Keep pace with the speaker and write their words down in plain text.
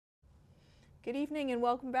Good evening and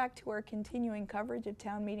welcome back to our continuing coverage of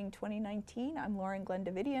Town Meeting 2019. I'm Lauren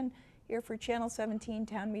Glendavidian, here for Channel 17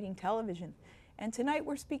 Town Meeting Television. And tonight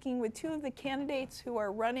we're speaking with two of the candidates who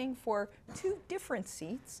are running for two different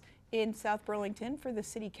seats in South Burlington for the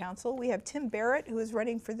City Council. We have Tim Barrett, who is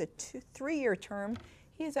running for the three-year term.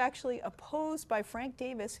 He is actually opposed by Frank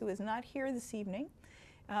Davis, who is not here this evening.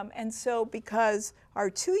 And so because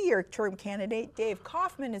our two-year term candidate, Dave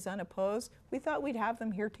Kaufman, is unopposed, we thought we'd have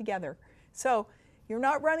them here together. So you're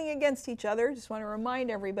not running against each other, just want to remind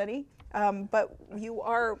everybody, but you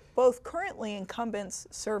are both currently incumbents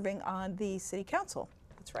serving on the City Council.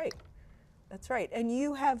 That's right. That's right. And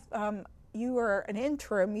you have, you are an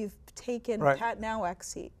interim, you've taken Pat Nowak's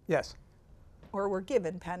seat. Yes. Or were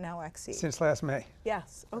given Pat Nowak's seat. Since last May.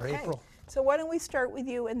 Yes, okay. Or April. So why don't we start with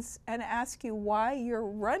you and ask you why you're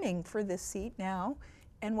running for this seat now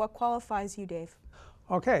and what qualifies you, Dave?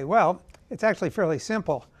 Okay, well, it's actually fairly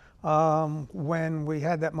simple. When we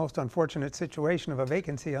had that most unfortunate situation of a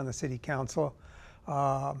vacancy on the City Council,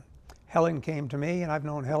 Helen came to me, and I've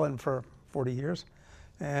known Helen for 40 years,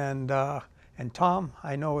 and Tom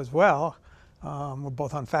I know as well. We're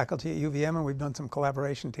both on faculty at UVM, and we've done some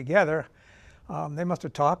collaboration together. They must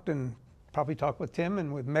have talked and probably talked with Tim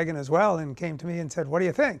and with Megan as well, and came to me and said, "What do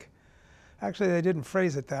you think?" Actually, they didn't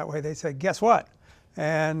phrase it that way. They said, "Guess what?"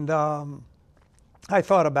 And I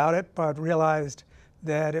thought about it, but realized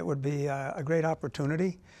that it would be a great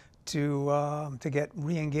opportunity to get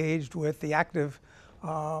re-engaged with the active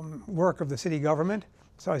work of the city government.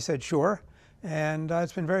 So I said, sure, and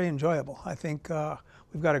it's been very enjoyable. I think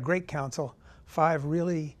we've got a great council, 5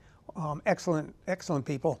 really excellent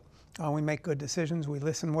people. We make good decisions, we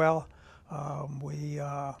listen well,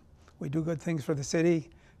 we do good things for the city,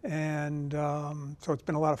 and so it's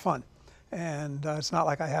been a lot of fun. And it's not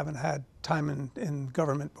like I haven't had time in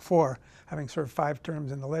government before, having served 5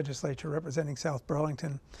 terms in the legislature representing South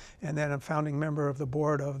Burlington, and then a founding member of the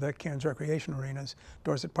board of the Cairns Recreation Arenas,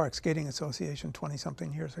 Dorset Park Skating Association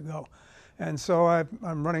 20-something years ago. And so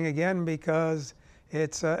I'm running again because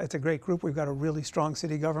it's a great group. We've got a really strong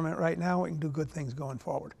city government right now. We can do good things going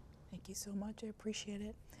forward. Thank you so much. I appreciate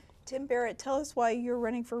it. Tim Barrett, tell us why you're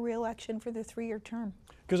running for re-election for the 3-year term.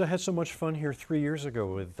 Because I had so much fun here 3 years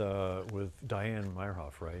ago with Diane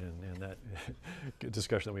Meyerhoff, right, and that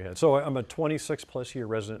discussion that we had. So I'm a 26-plus year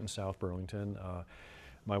resident in South Burlington.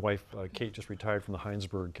 My wife, Kate, just retired from the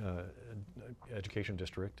Heinsberg Education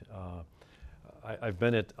District. I've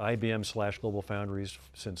been at IBM/Global Foundries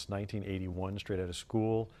since 1981, straight out of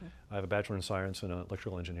school. I have a Bachelor in Science in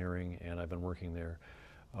Electrical Engineering, and I've been working there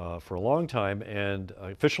for a long time, and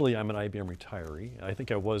officially I'm an IBM retiree. I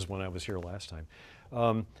think I was when I was here last time.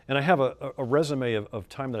 And I have a resume of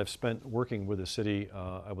time that I've spent working with the city.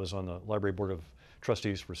 I was on the Library Board of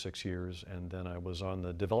Trustees for 6 years, and then I was on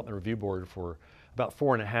the Development Review Board for about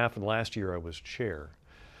 4.5, and last year I was chair.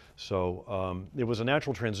 So it was a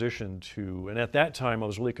natural transition to, and at that time I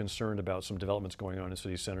was really concerned about some developments going on in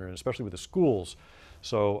City Center, and especially with the schools.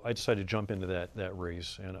 So I decided to jump into that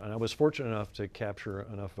race, and I was fortunate enough to capture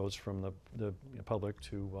enough votes from the public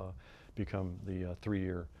to become the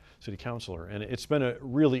 3-year city councilor. And it's been a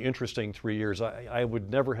really interesting 3 years. I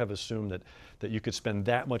would never have assumed that you could spend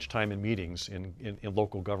that much time in meetings in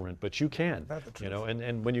local government, but you can. You know,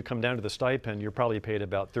 and when you come down to the stipend, you're probably paid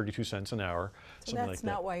about 32 cents an hour. So that's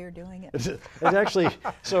not why you're doing it. It's actually,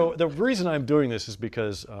 so the reason I'm doing this is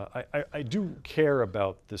because I do care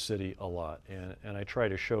about the city a lot, and I try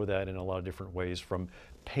to show that in a lot of different ways, from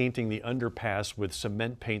painting the underpass with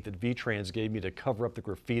cement paint that V-Trans gave me to cover up the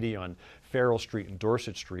graffiti on Farrell Street and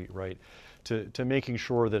Dorset Street, right, to making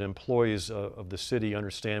sure that employees of the city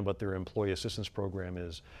understand what their employee assistance program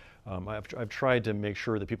is. I've tried to make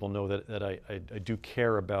sure that people know that I do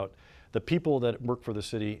care about the people that work for the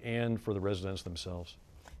city and for the residents themselves.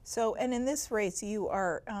 So, and in this race, you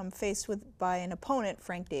are faced by an opponent,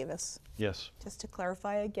 Frank Davis. Yes. Just to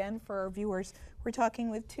clarify again for our viewers, we're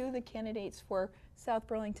talking with 2 of the candidates for South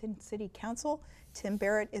Burlington City Council. Tim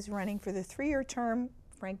Barrett is running for the 3-year term.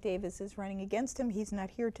 Frank Davis is running against him. He's not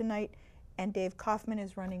here tonight. And Dave Kaufman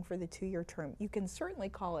is running for the 2-year term. You can certainly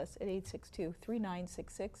call us at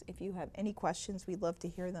 862-3966 if you have any questions. We'd love to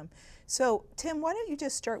hear them. So, Tim, why don't you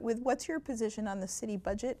just start with what's your position on the city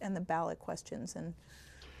budget and the ballot questions? And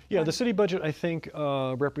yeah, the city budget, I think,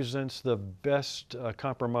 represents the best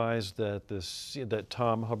compromise that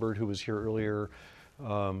Tom Hubbard, who was here earlier,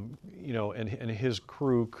 you know, and his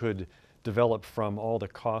crew could develop from all the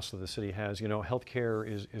costs that the city has. You know, healthcare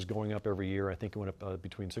is going up every year. I think it went up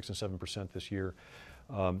between 6% and 7% this year,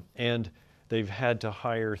 and they've had to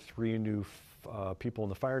hire 3 new people in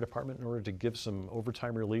the fire department in order to give some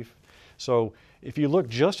overtime relief. So if you look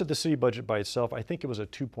just at the city budget by itself, I think it was a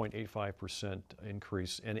 2.85%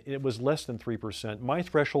 increase, and it was less than 3%. My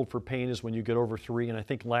threshold for pain is when you get over 3, and I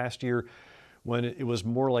think last year when it was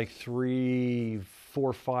more like 3,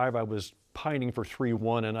 4, 5, I was pining for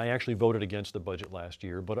 3-1, and I actually voted against the budget last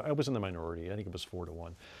year, but I was in the minority. I think it was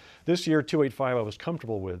 4-1. This year, 285, I was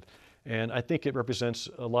comfortable with, and I think it represents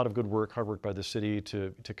a lot of good work, hard work by the city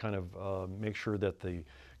to kind of make sure that the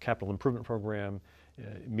capital improvement program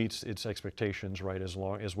meets its expectations, right, as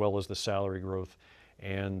well as the salary growth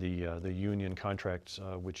and the union contracts,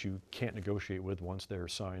 which you can't negotiate with once they're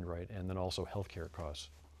signed, right, and then also healthcare costs.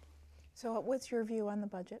 So what's your view on the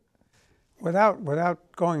budget? Without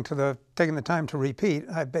taking the time to repeat,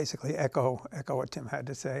 I basically echo what Tim had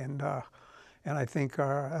to say, and I think,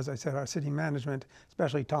 as I said, our city management,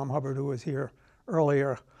 especially Tom Hubbard, who was here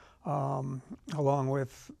earlier, along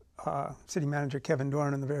with city manager Kevin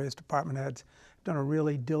Dorn and the various department heads, done a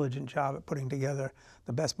really diligent job at putting together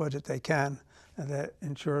the best budget they can, and that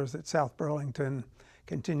ensures that South Burlington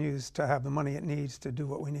continues to have the money it needs to do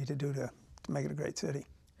what we need to do to make it a great city.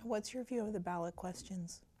 What's your view of the ballot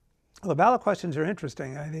questions? Well, the ballot questions are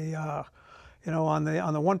interesting. On the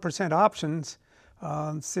 1% options,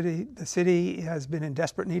 the city has been in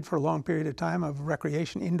desperate need for a long period of time of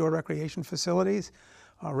indoor recreation facilities.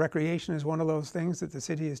 Recreation is one of those things that the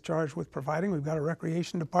city is charged with providing. We've got a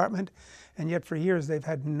recreation department, and yet for years they've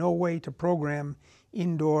had no way to program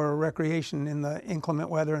indoor recreation in the inclement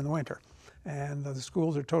weather in the winter. And the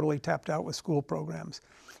schools are totally tapped out with school programs.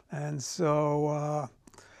 And so,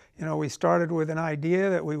 we started with an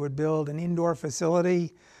idea that we would build an indoor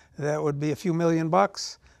facility that would be a few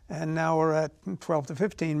 $1,000,000, and now we're at 12 to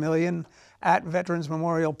 15 million at Veterans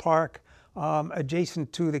Memorial Park,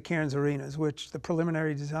 adjacent to the Cairns Arenas, which the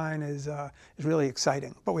preliminary design is really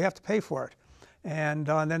exciting, but we have to pay for it. And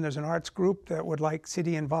then there's an arts group that would like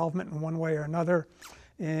city involvement in one way or another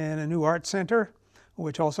in a new art center,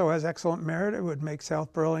 which also has excellent merit. It would make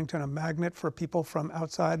South Burlington a magnet for people from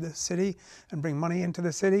outside the city and bring money into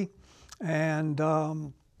the city. And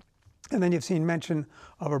then you've seen mention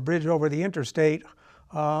of a bridge over the interstate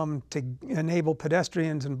to enable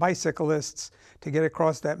pedestrians and bicyclists to get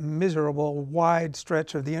across that miserable wide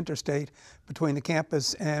stretch of the interstate between the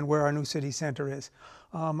campus and where our new city center is.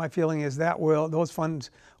 My feeling is that those funds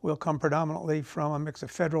will come predominantly from a mix of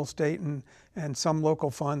federal, state, and some local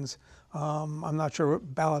funds. I'm not sure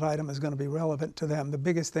what ballot item is going to be relevant to them. The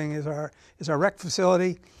biggest thing is our rec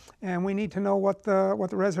facility, and we need to know what the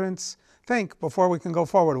residents think before we can go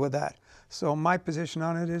forward with that. So my position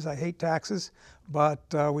on it is I hate taxes, but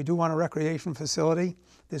we do want a recreation facility.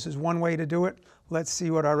 This is one way to do it. Let's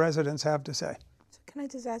see what our residents have to say. So can I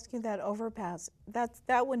just ask you, that overpass,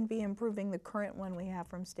 that wouldn't be improving the current one we have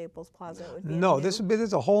from Staples Plaza? It would be No, this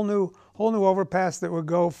is a whole new overpass that would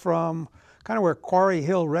go from kind of where Quarry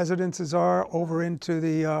Hill residences are over into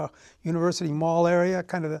the University Mall area,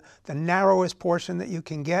 kind of the narrowest portion that you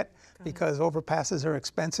can get because overpasses are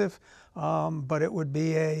expensive. But it would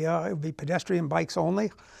be pedestrian bikes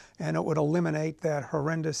only, and it would eliminate that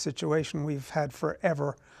horrendous situation we've had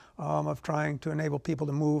forever of trying to enable people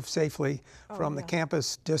to move safely from the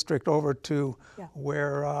campus district over to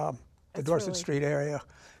where the Dorset Street area.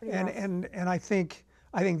 And I think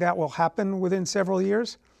that will happen within several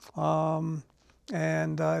years. And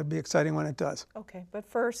it'd be exciting when it does. Okay, but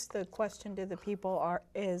first the question to the people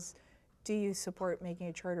is, do you support making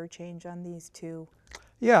a charter change on these two?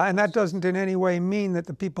 Yeah, and that doesn't in any way mean that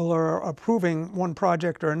the people are approving one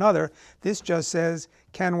project or another. This just says,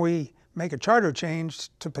 can we make a charter change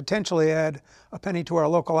to potentially add a penny to our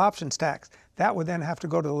local options tax? That would then have to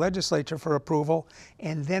go to the legislature for approval,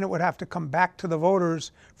 and then it would have to come back to the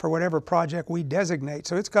voters for whatever project we designate.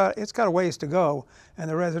 So it's got a ways to go, and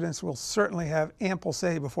the residents will certainly have ample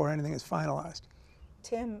say before anything is finalized.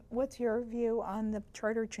 Tim, what's your view on the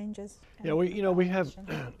charter changes? Yeah, we have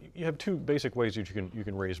you have two basic ways that you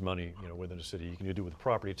can raise money, within a city. You can do it with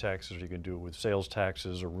property taxes, or you can do it with sales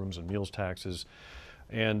taxes or rooms and meals taxes.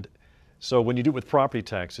 And so when you do it with property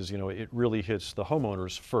taxes, it really hits the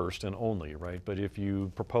homeowners first and only, right? But if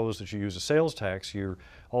you propose that you use a sales tax, you're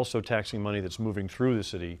also taxing money that's moving through the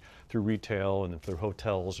city, through retail and through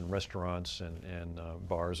hotels and restaurants and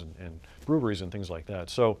bars and breweries and things like that.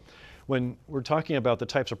 So when we're talking about the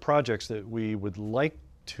types of projects that we would like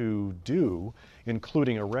to do,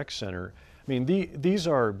 including a rec center, I mean, these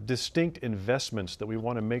are distinct investments that we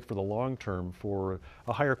want to make for the long term for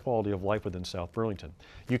a higher quality of life within South Burlington.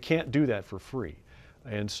 You can't do that for free.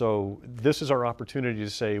 And so this is our opportunity to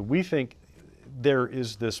say, we think there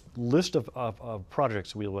is this list of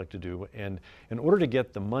projects we would like to do, and in order to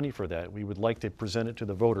get the money for that, we would like to present it to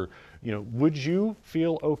the voter. You know, would you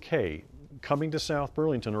feel okay coming to South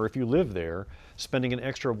Burlington, or if you live there, spending an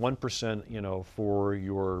extra 1%, you know, for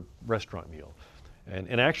your restaurant meal?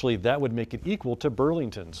 And actually, that would make it equal to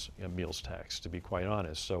Burlington's meals tax, to be quite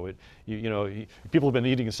honest. So people have been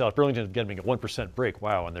eating in South Burlington getting a 1% break,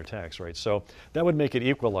 wow, on their tax, right? So that would make it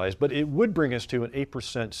equalized, but it would bring us to an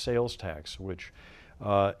 8% sales tax, which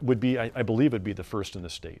would be, I believe, would be the first in the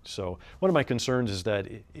state. So one of my concerns is that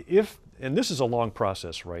and this is a long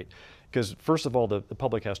process, right? Because first of all, the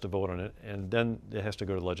public has to vote on it, and then it has to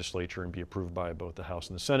go to the legislature and be approved by both the House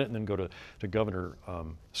and the Senate, and then go to Governor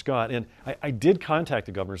Scott. And I did contact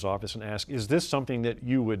the governor's office and ask, is this something that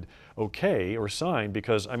you would okay or sign?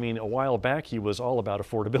 Because, I mean, a while back he was all about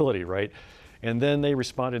affordability, right? And then they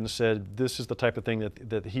responded and said, this is the type of thing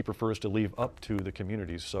that he prefers to leave up to the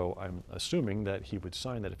communities. So I'm assuming that he would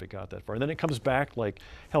sign that if it got that far. And then it comes back, like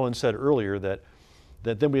Helen said earlier, that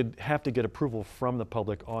then we'd have to get approval from the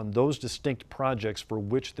public on those distinct projects for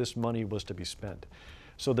which this money was to be spent.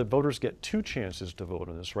 So that voters get 2 chances to vote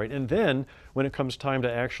on this, right? And then when it comes time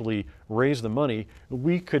to actually raise the money,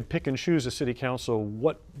 we could pick and choose as City Council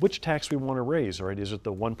which tax we want to raise, right? Is it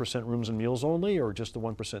the 1% rooms and meals only, or just the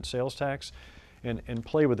 1% sales tax? And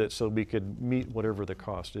play with it so we could meet whatever the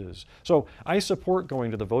cost is. So I support going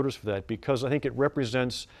to the voters for that, because I think it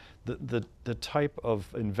represents the type of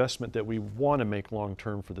investment that we want to make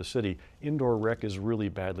long-term for the city. Indoor rec is really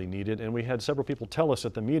badly needed, and we had several people tell us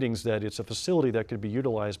at the meetings that it's a facility that could be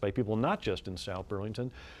utilized by people not just in South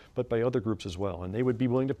Burlington, but by other groups as well, and they would be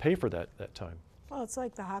willing to pay for that time. Well, it's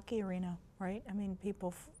like the hockey arena, right? I mean,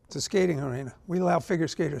 people. It's a skating arena. We allow figure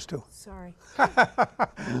skaters too. Sorry.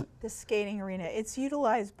 The skating arena. It's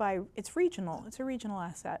utilized it's regional. It's a regional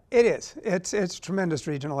asset. It is. It's a tremendous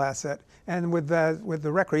regional asset. And with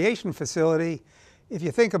the recreation facility, if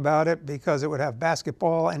you think about it, because it would have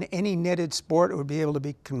basketball and any netted sport, it would be able to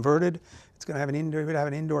be converted. It's going to have it would have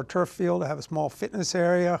an indoor turf field, have a small fitness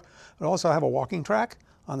area. It would also have a walking track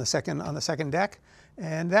on the second deck.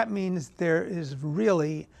 And that means there is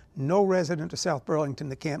really no resident of South Burlington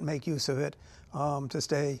that can't make use of it to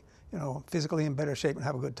stay, you know, physically in better shape and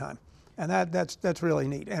have a good time. And that's really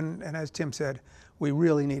neat. And as Tim said, we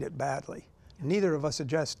really need it badly. Neither of us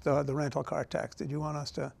suggest the rental car tax. Did you want us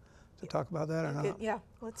to talk about that or not? Yeah,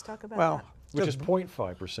 let's talk about well, that. Which is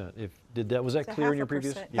 0.5%. Was that clear in your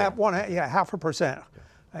previous? 0.5%. Yeah. 0.5%.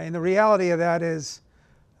 And the reality of that is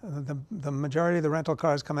the majority of the rental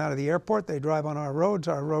cars come out of the airport. They drive on our roads.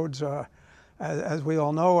 Our roads, as we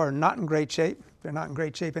all know, are not in great shape. They're not in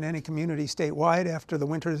great shape in any community statewide after the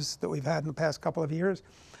winters that we've had in the past couple of years.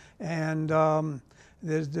 And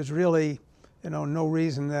there's really, you know, no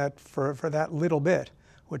reason that for that little bit,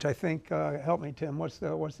 which I think, help me, Tim, what's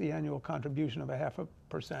the annual contribution of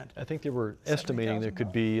 0.5%? I think they were estimating there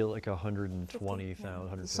could be like 120,000,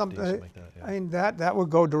 150, something like that. Yeah. I mean, that would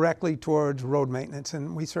go directly towards road maintenance,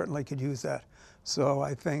 and we certainly could use that. So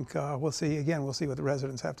I think we'll see what the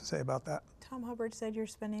residents have to say about that. Tom Hubbard said you're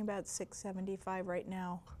spending about $675 right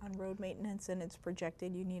now on road maintenance, and it's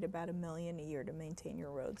projected you need about $1 million a year to maintain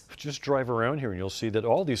your roads. Just drive around here and you'll see that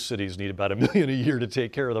all these cities need about $1 million a year to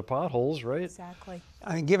take care of the potholes, right? Exactly.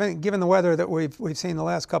 I mean, given the weather that we've seen the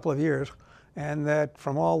last couple of years, and that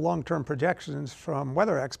from all long-term projections from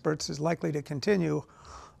weather experts is likely to continue,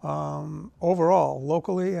 overall,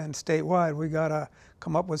 locally and statewide, we got to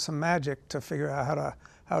come up with some magic to figure out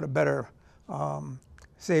how to better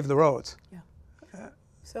save the roads. Yeah.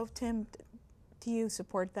 So Tim, do you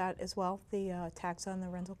support that as well, the tax on the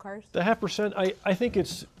rental cars? The 0.5%, I think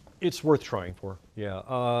it's worth trying for.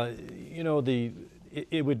 Yeah, you know,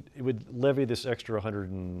 it would levy this extra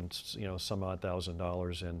some odd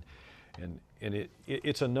 $1,000, and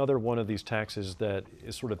it's another one of these taxes that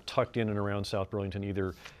is sort of tucked in and around South Burlington,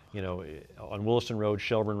 either, you know, on Williston Road,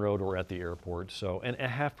 Shelburne Road, or at the airport. So, and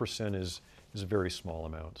 0.5% is a very small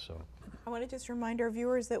amount. So. I want to just remind our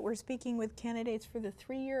viewers that we're speaking with candidates for the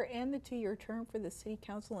 3-year and the 2-year term for the City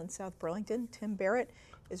Council in South Burlington. Tim Barrett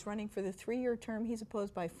is running for the 3-year term. He's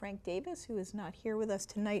opposed by Frank Davis, who is not here with us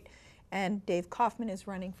tonight. And Dave Kaufman is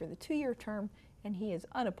running for the 2-year term, and he is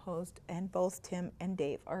unopposed. And both Tim and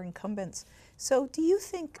Dave are incumbents. So do you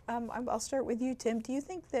think, I'll start with you, Tim, do you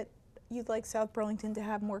think that you'd like South Burlington to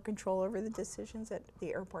have more control over the decisions that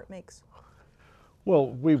the airport makes? Well,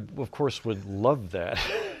 we, of course, would love that.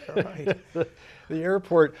 Right. The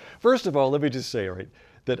airport, first of all, let me just say, right,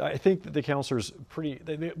 that I think that the councilors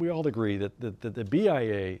we all agree that the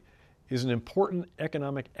BIA is an important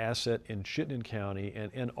economic asset in Chittenden County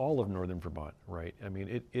and all of northern Vermont, right? I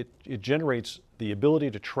mean, it generates the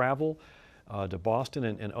ability to travel to Boston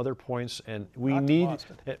and other points, and we Not to need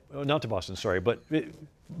Boston. not to Boston, sorry,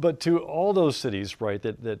 but to all those cities, right,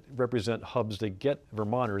 that represent hubs that get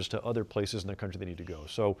Vermonters to other places in the country they need to go.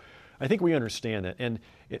 So I think we understand that.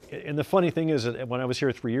 And the funny thing is that when I was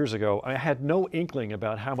here 3 years ago, I had no inkling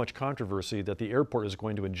about how much controversy that the airport is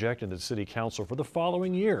going to inject into the city council for the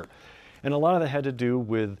following year. And a lot of that had to do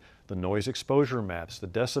with the noise exposure maps, the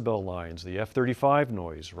decibel lines, the F-35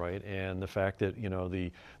 noise, right, and the fact that, you know,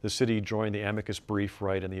 the city joined the amicus brief,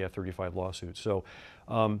 right, in the F-35 lawsuit. So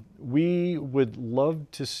we would love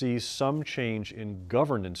to see some change in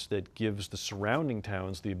governance that gives the surrounding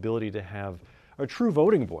towns the ability to have a true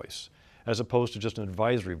voting voice, as opposed to just an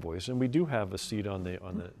advisory voice. And we do have a seat on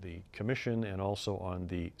the commission and also on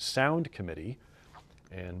the sound committee.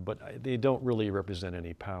 But they don't really represent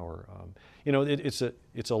any power. You know, it's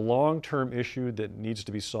a long-term issue that needs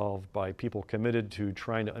to be solved by people committed to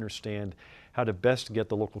trying to understand how to best get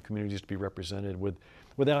the local communities to be represented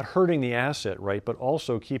without hurting the asset, right? But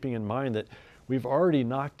also keeping in mind that we've already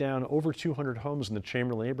knocked down over 200 homes in the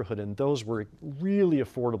Chamberlain neighborhood, and those were really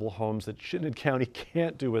affordable homes that Chittenden County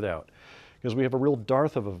can't do without, because we have a real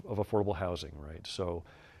dearth of affordable housing, right? So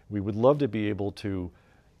we would love to be able to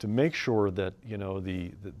make sure that, you know,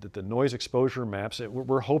 the noise exposure maps,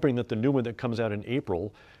 we're hoping that the new one that comes out in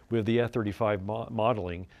April with the F-35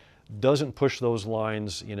 modeling doesn't push those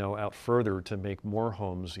lines, you know, out further to make more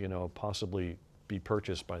homes, you know, possibly be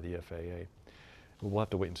purchased by the FAA. We'll have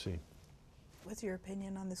to wait and see. What's your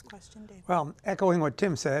opinion on this question, Dave? Well, echoing what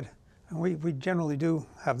Tim said, we generally do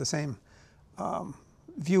have the same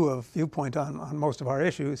viewpoint on most of our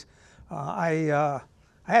issues. I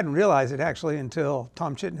hadn't realized it actually until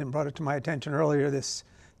Tom Chittenden brought it to my attention earlier this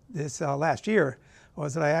last year,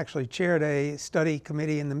 was that I actually chaired a study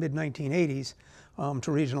committee in the mid-1980s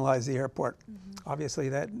to regionalize the airport. Obviously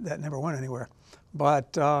that never went anywhere.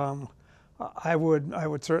 But I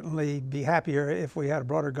would certainly be happier if we had a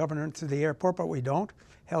broader governance of the airport, but we don't.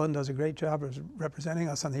 Helen does a great job of representing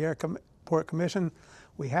us on the Airport Commission.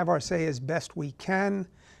 We have our say as best we can,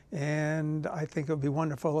 and I think it would be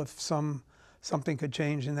wonderful if something could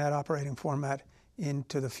change in that operating format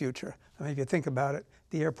into the future. I mean, if you think about it,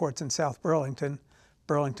 the airport's in South Burlington.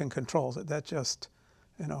 Burlington controls it. That just,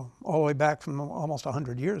 you know, all the way back from almost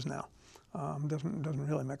 100 years now. Doesn't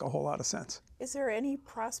really make a whole lot of sense. Is there any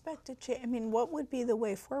prospect to change? I mean, what would be the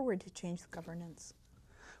way forward to change the governance?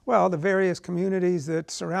 Well, the various communities that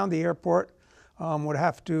surround the airport would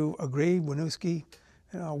have to agree. Winooski,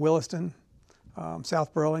 Williston,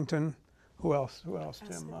 South Burlington. Who else,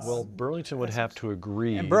 Jim? Well, Burlington would have to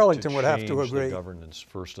agree. And Burlington to would have to change agree. The governance,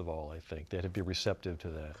 first of all, I think they'd be receptive to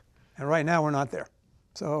that. And right now we're not there,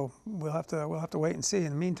 so we'll have to wait and see. In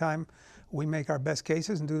the meantime, we make our best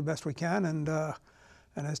cases and do the best we can. And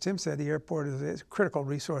as Tim said, the airport is a critical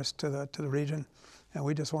resource to the region, and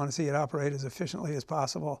we just want to see it operate as efficiently as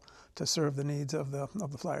possible to serve the needs of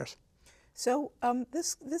the flyers. So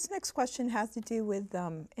this next question has to do with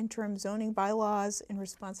interim zoning bylaws in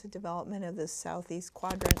response to development of the Southeast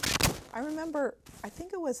Quadrant. I remember, I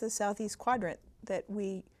think it was the Southeast Quadrant that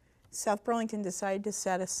South Burlington decided to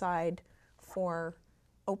set aside for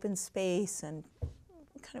open space and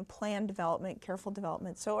kind of planned development, careful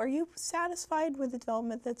development. So are you satisfied with the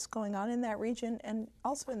development that's going on in that region and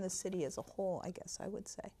also in the city as a whole, I guess I would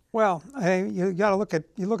say? Well, you got to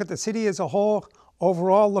look at the city as a whole.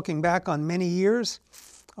 Overall, looking back on many years,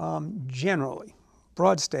 generally,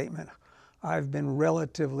 broad statement, I've been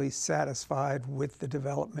relatively satisfied with the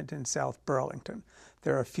development in South Burlington.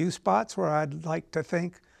 There are a few spots where I'd like to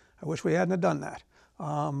think, I wish we hadn't have done that.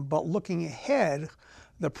 But looking ahead,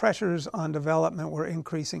 the pressures on development were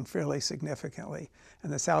increasing fairly significantly.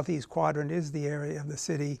 And the Southeast Quadrant is the area of the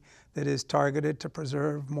city that is targeted to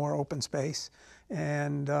preserve more open space.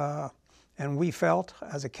 And we felt,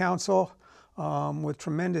 as a council, with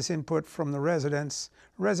tremendous input from the residents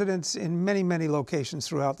in many, many locations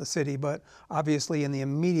throughout the city, but obviously in the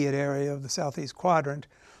immediate area of the Southeast Quadrant,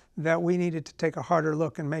 that we needed to take a harder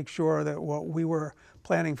look and make sure that what we were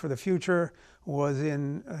planning for the future was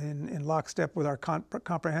in lockstep with our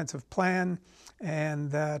comprehensive plan,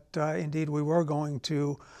 and that indeed we were going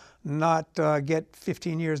to not get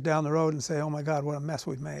 15 years down the road and say, oh my God, what a mess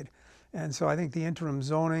we've made. And so I think the interim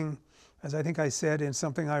zoning, as I think I said in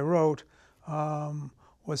something I wrote,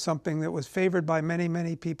 was something that was favored by many,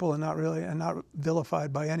 many people and not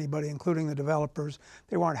vilified by anybody, including the developers.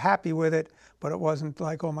 They weren't happy with it, but it wasn't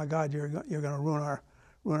like, oh my God, you're going to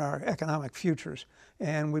ruin our economic futures.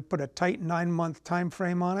 And we put a tight 9-month time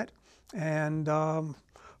frame on it. And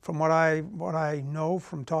from what I know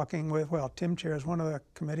from talking with, well, Tim chairs one of the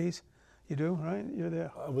committees. You do, right? You're there.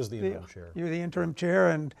 I was the interim chair. You're the interim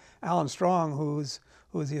chair, and Alan Strong, who's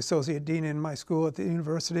the associate dean in my school at the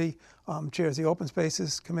university, chairs the Open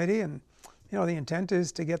Spaces Committee. And you know, the intent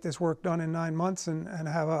is to get this work done in 9 months and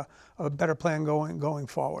have a better plan going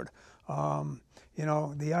forward. You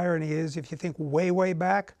know, the irony is, if you think way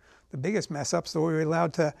back, the biggest mess ups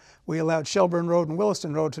that we allowed Shelburne Road and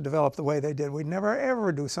Williston Road to develop the way they did. We'd never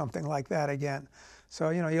ever do something like that again.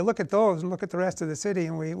 So you know, you look at those and look at the rest of the city,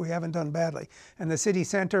 and we haven't done badly. And the city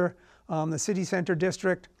center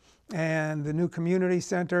district, and the new community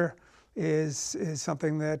center is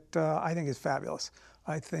something that I think is fabulous.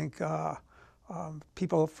 I think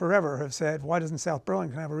people forever have said, why doesn't South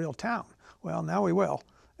Burlington have a real town? Well, now we will.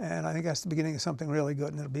 And I think that's the beginning of something really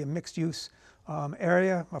good. And it'll be a mixed use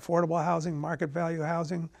area, affordable housing, market value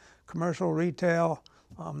housing, commercial, retail,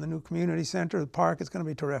 the new community center, the park. It's going to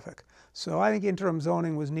be terrific. So I think interim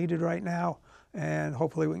zoning was needed right now, and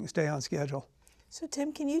hopefully we can stay on schedule. So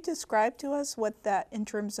Tim, can you describe to us what that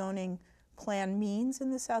interim zoning plan means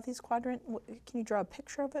in the Southeast Quadrant? Can you draw a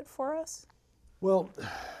picture of it for us? Well,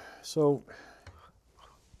 so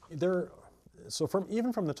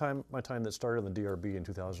even from my time that started in the DRB in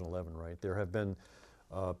 2011, right, there have been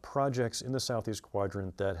projects in the Southeast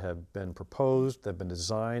Quadrant that have been proposed, that have been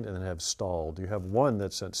designed, and then have stalled. You have one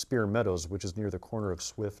that's at Spear Meadows, which is near the corner of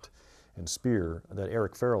Swift and Spear, that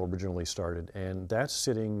Eric Farrell originally started, and that's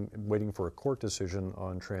sitting waiting for a court decision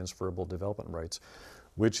on transferable development rights,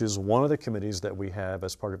 which is one of the committees that we have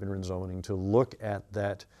as part of interim zoning to look at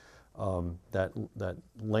that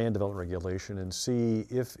land development regulation and see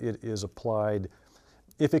if it is applied,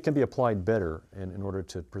 if it can be applied better in order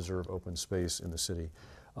to preserve open space in the city.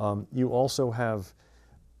 You also have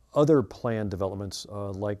other planned developments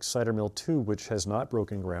like Cider Mill 2, which has not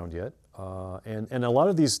broken ground yet. And a lot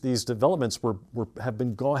of these developments have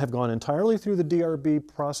gone entirely through the DRB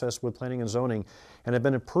process with planning and zoning and have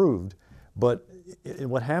been approved. But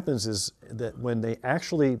what happens is that when they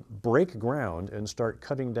actually break ground and start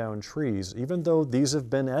cutting down trees, even though these have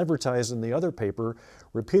been advertised in the other paper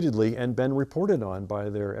repeatedly and been reported on by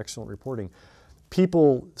their excellent reporting,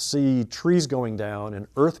 people see trees going down and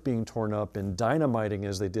earth being torn up and dynamiting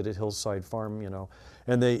as they did at Hillside Farm, you know,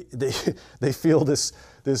 and they feel this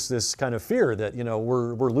kind of fear that, you know,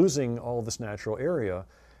 we're losing all this natural area,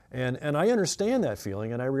 and I understand that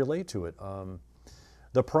feeling and I relate to it.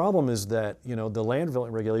 The problem is that, you know, the land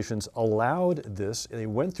development regulations allowed this. They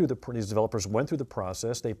went through these developers went through the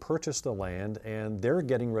process. They purchased the land, and they're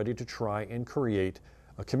getting ready to try and create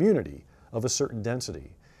a community of a certain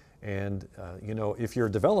density. And you know, if you're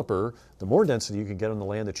a developer, the more density you can get on the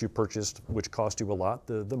land that you purchased, which cost you a lot,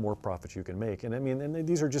 the more profit you can make. And I mean, and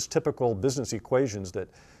these are just typical business equations that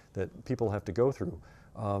people have to go through.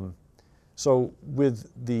 So with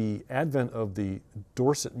the advent of the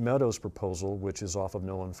Dorset Meadows proposal, which is off of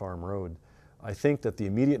Nolan Farm Road, I think that the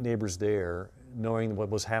immediate neighbors there, knowing what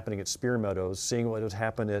was happening at Spear Meadows, seeing what had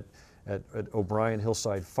happened at O'Brien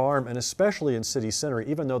Hillside Farm, and especially in City Center,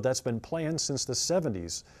 even though that's been planned since the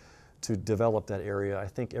 70s to develop that area, I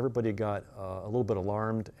think everybody got a little bit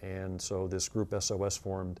alarmed, and so this group SOS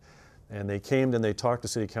formed, and they came and they talked to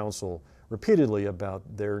City Council repeatedly about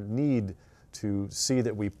their need to see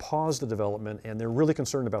that we pause the development, and they're really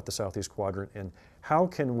concerned about the Southeast Quadrant and how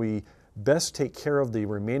can we best take care of the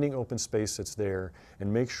remaining open space that's there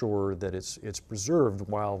and make sure that it's preserved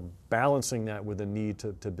while balancing that with the need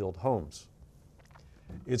to build homes.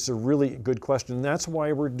 It's a really good question, and that's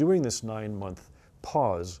why we're doing this 9-month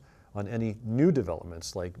pause on any new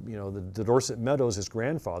developments. Like, you know, the Dorset Meadows is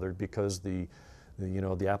grandfathered because the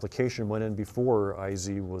application went in before IZ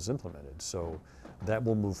was implemented. So that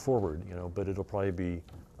will move forward, you know, but it'll probably be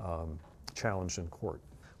challenged in court.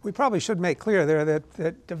 We probably should make clear there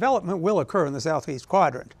that development will occur in the Southeast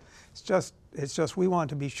Quadrant. It's just we want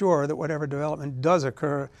to be sure that whatever development does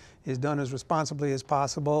occur is done as responsibly as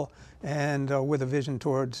possible and with a vision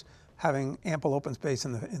towards having ample open space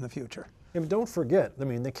in the future. And don't forget, I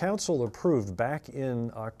mean, the council approved back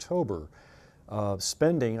in October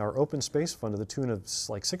spending our open space fund to the tune of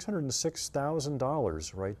like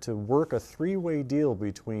 $606,000, right, to work a 3-way deal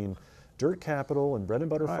between Dirt Capital and Bread and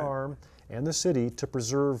Butter Farm and the city to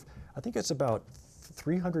preserve, I think it's about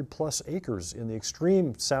 300 plus acres in the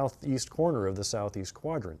extreme southeast corner of the Southeast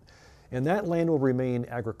Quadrant. And that land will remain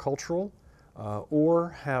agricultural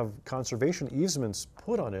or have conservation easements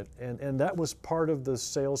put on it, and that was part of the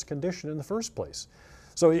sales condition in the first place.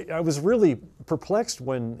 So I was really perplexed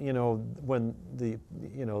when the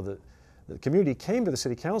community came to the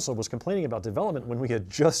city council and was complaining about development when we had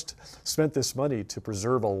just spent this money to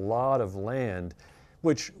preserve a lot of land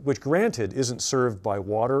which granted isn't served by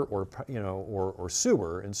water or or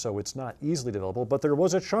sewer, and so it's not easily developable. But there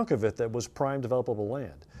was a chunk of it that was prime developable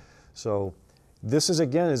land. So this is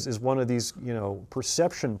again is one of these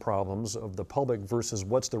perception problems of the public versus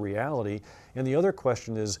what's the reality. And the other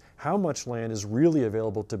question is how much land is really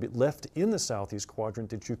available to be left in the southeast quadrant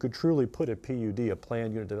that you could truly put a PUD, a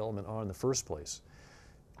planned unit development, on in the first place.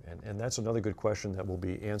 And that's another good question that will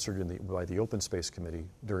be answered by the Open Space Committee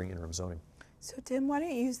during interim zoning. So Tim, why don't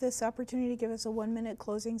you use this opportunity to give us a 1-minute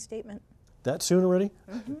closing statement? That soon already?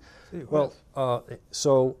 Mm-hmm. Well,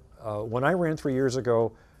 when I ran 3 years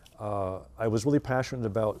ago, I was really passionate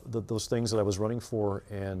about those things that I was running for,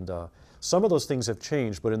 and some of those things have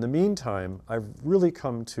changed, but in the meantime, I've really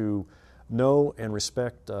come to know and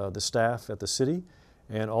respect the staff at the city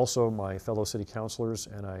and also my fellow city councilors,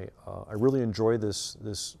 and I really enjoy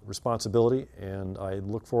this responsibility, and I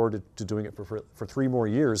look forward to doing it for 3 more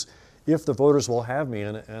years if the voters will have me,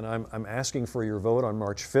 and I'm asking for your vote on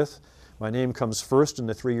March 5th. My name comes first in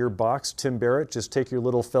the 3-year box, Tim Barrett. Just take your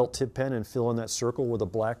little felt tip pen and fill in that circle with a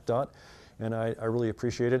black dot, and I really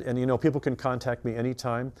appreciate it. And people can contact me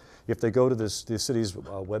anytime. If they go to the city's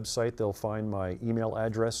website, they'll find my email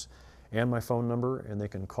address and my phone number, and they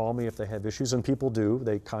can call me if they have issues, and people do.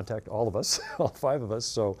 They contact all of us, all 5 of us.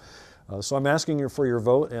 So I'm asking you for your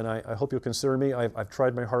vote, and I hope you'll consider me. I've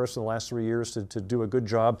tried my hardest in the last 3 years to do a good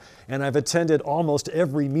job, and I've attended almost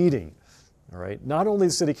every meeting. All right, not only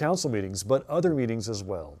the city council meetings, but other meetings as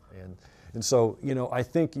well. And so, I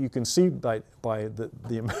think you can see by the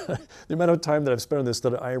amount of time that I've spent on this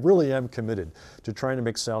that I really am committed to trying to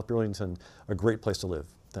make South Burlington a great place to live.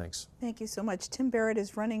 Thanks. Thank you so much. Tim Barrett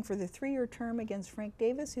is running for the 3-year term against Frank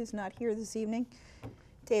Davis, who's not here this evening.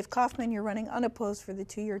 Dave Kaufman, you're running unopposed for the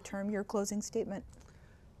 2-year term. Your closing statement.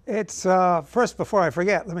 It's, first, before I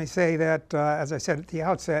forget, let me say that, as I said at the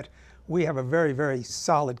outset, we have a very, very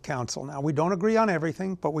solid council. Now, we don't agree on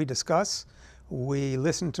everything, but we discuss. We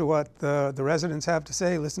listen to what the residents have to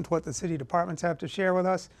say, listen to what the city departments have to share with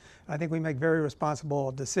us. I think we make very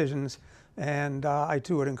responsible decisions, and I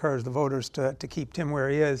too would encourage the voters to keep Tim where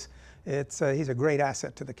he is. He's a great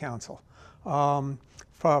asset to the council.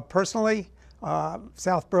 Personally,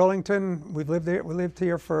 South Burlington, we lived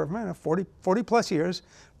here for 40 plus years,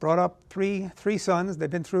 brought up three sons. They've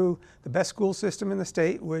been through the best school system in the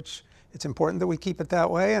state, which it's important that we keep it that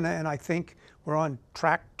way, and I think we're on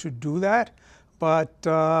track to do that. But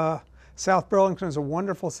South Burlington is a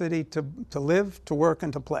wonderful city to live, to work,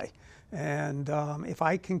 and to play. And if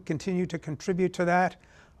I can continue to contribute to that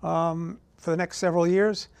for the next several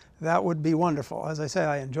years, that would be wonderful. As I say,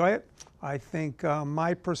 I enjoy it. I think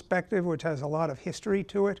my perspective, which has a lot of history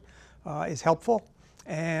to it, is helpful,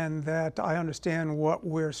 and that I understand what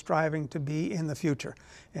we're striving to be in the future.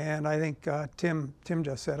 And I think Tim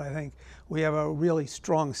just said, I think we have a really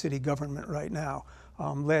strong city government right now,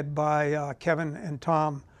 led by Kevin and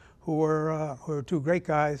Tom, who are 2 great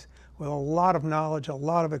guys with a lot of knowledge, a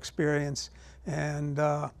lot of experience. And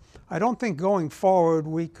I don't think going forward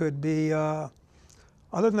we could be,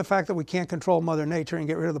 other than the fact that we can't control Mother Nature and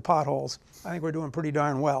get rid of the potholes, I think we're doing pretty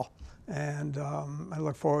darn well. And I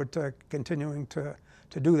look forward to continuing to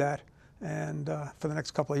do that, and for the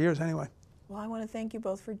next couple of years anyway. Well, I want to thank you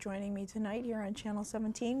both for joining me tonight here on Channel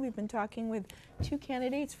 17. We've been talking with 2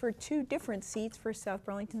 candidates for 2 different seats for South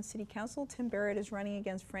Burlington City Council. Tim Barrett is running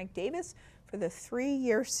against Frank Davis for the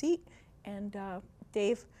 3-year seat, and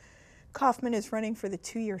Dave Kaufman is running for the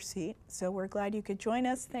 2-year seat. So we're glad you could join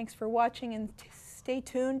us. Thanks for watching, and stay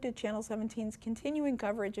tuned to Channel 17's continuing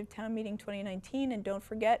coverage of Town Meeting 2019. And don't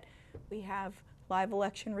forget, we have live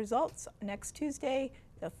election results next Tuesday,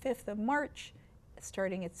 the 5th of March,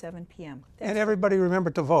 starting at 7 p.m. And everybody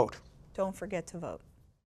remember to vote. Don't forget to vote.